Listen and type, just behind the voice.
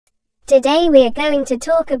Today we are going to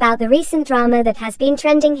talk about the recent drama that has been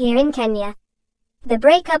trending here in Kenya. The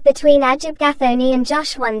breakup between Ajib Gathoni and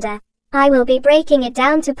Josh Wonder. I will be breaking it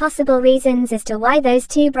down to possible reasons as to why those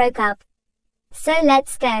two broke up. So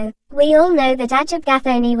let's go. We all know that Ajib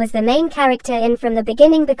Gathoni was the main character in from the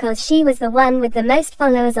beginning because she was the one with the most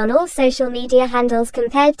followers on all social media handles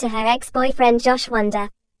compared to her ex-boyfriend Josh Wonder.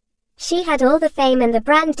 She had all the fame and the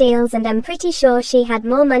brand deals, and I'm pretty sure she had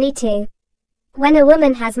more money too. When a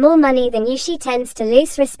woman has more money than you, she tends to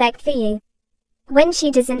lose respect for you. When she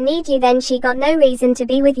doesn't need you, then she got no reason to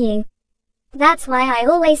be with you. That's why I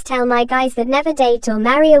always tell my guys that never date or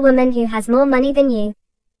marry a woman who has more money than you.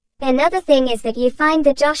 Another thing is that you find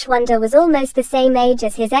that Josh Wonder was almost the same age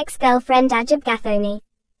as his ex-girlfriend Ajib Gathoni.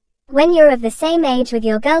 When you're of the same age with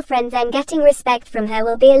your girlfriend, then getting respect from her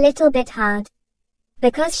will be a little bit hard.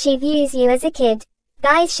 Because she views you as a kid.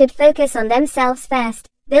 Guys should focus on themselves first,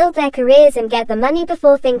 build their careers and get the money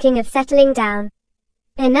before thinking of settling down.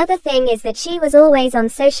 Another thing is that she was always on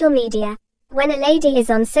social media. When a lady is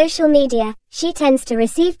on social media, she tends to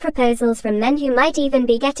receive proposals from men who might even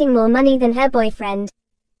be getting more money than her boyfriend.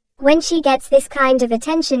 When she gets this kind of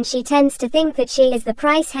attention, she tends to think that she is the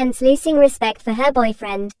price, hence losing respect for her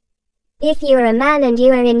boyfriend. If you are a man and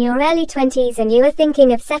you are in your early 20s and you are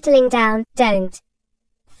thinking of settling down, don't.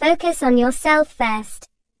 Focus on yourself first.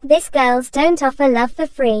 These girls don't offer love for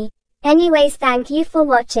free. Anyways, thank you for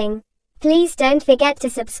watching. Please don't forget to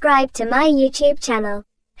subscribe to my YouTube channel.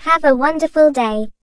 Have a wonderful day.